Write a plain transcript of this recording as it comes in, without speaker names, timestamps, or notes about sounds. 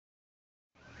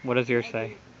What does yours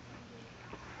say?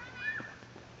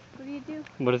 What do you do?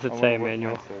 What does it say,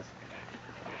 Emmanuel?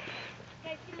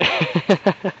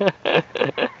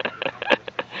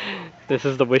 This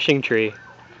is the wishing tree.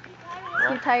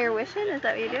 You tie your wish in? Is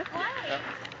that what you do? Yeah.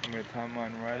 I'm going to tie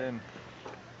mine right in.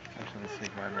 Actually, let's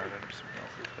sneak mine right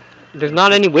in. There's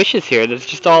not any wishes here. There's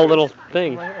just all little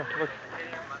things. Right here, look.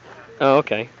 Oh,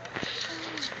 okay.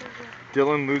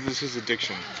 Dylan loses his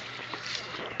addiction.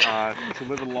 To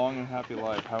live a long and happy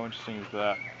life. How interesting is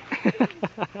that?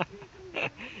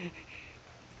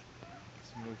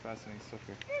 Some really fascinating stuff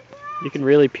here. You can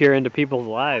really peer into people's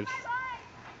lives.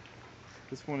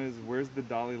 This one is, where's the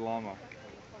Dalai Lama?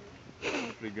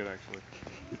 Pretty good, actually.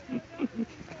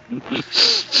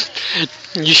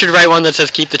 You should write one that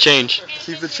says keep the change.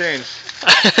 Keep the change.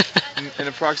 And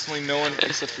approximately no one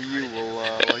except for you will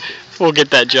like it. We'll get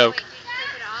that joke.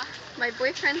 My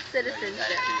boyfriend's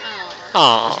citizenship.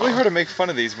 Aww. It's really hard to make fun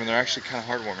of these when they're actually kind of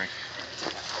heartwarming.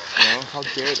 You know, how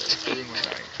dare they? It's ruining my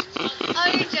night.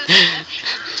 Oh, you're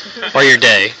joking. Or your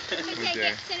day. Or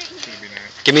day. It's gonna be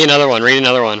nice. Give me another one. Read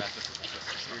another one.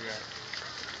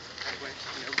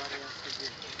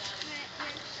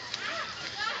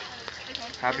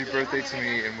 Happy birthday to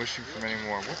me and wishing for many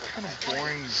more. What kind of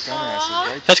boring dumbasses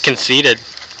write That's this stuff? conceited.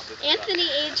 Anthony,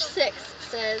 age 6,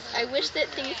 says, I wish that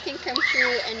things can come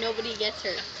true and nobody gets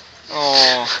hurt.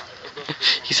 Oh.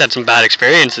 He's had some bad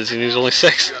experiences and he was only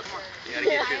 6.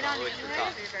 Yeah.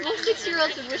 Most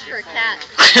 6-year-olds would wish for a cat.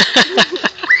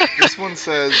 This one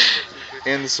says,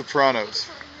 and The Sopranos.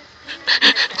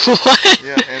 What?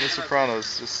 Yeah, and The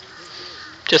Sopranos.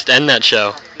 Just end that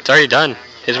show. It's already done.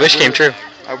 His wish came true.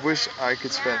 I wish I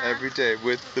could spend every day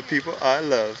with the people I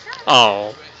love.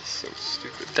 Oh. So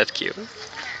stupid. That's cute.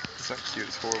 It's not cute,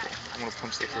 it's horrible. I want to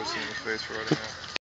punch that person in the face right now.